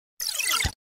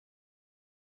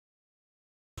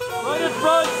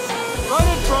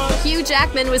Hugh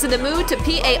Jackman was in the mood to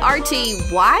P-A-R-T.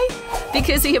 Why?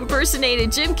 Because he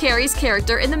impersonated Jim Carrey's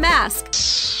character in The Mask.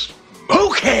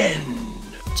 Smokin'!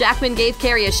 Jackman gave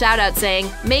Carrey a shout-out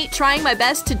saying, "Mate, trying my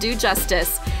best to do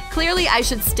justice. Clearly I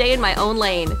should stay in my own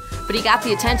lane." But he got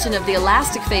the attention of the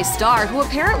elastic-faced star, who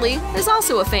apparently is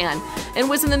also a fan, and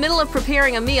was in the middle of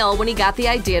preparing a meal when he got the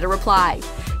idea to reply.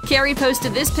 Carrey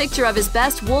posted this picture of his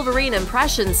best Wolverine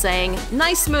impression saying,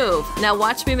 "Nice move, now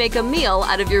watch me make a meal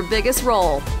out of your biggest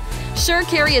role." Sure,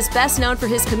 Carrey is best known for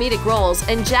his comedic roles,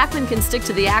 and Jackman can stick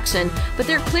to the action, but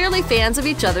they're clearly fans of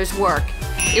each other's work.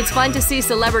 It's fun to see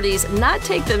celebrities not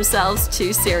take themselves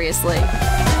too seriously.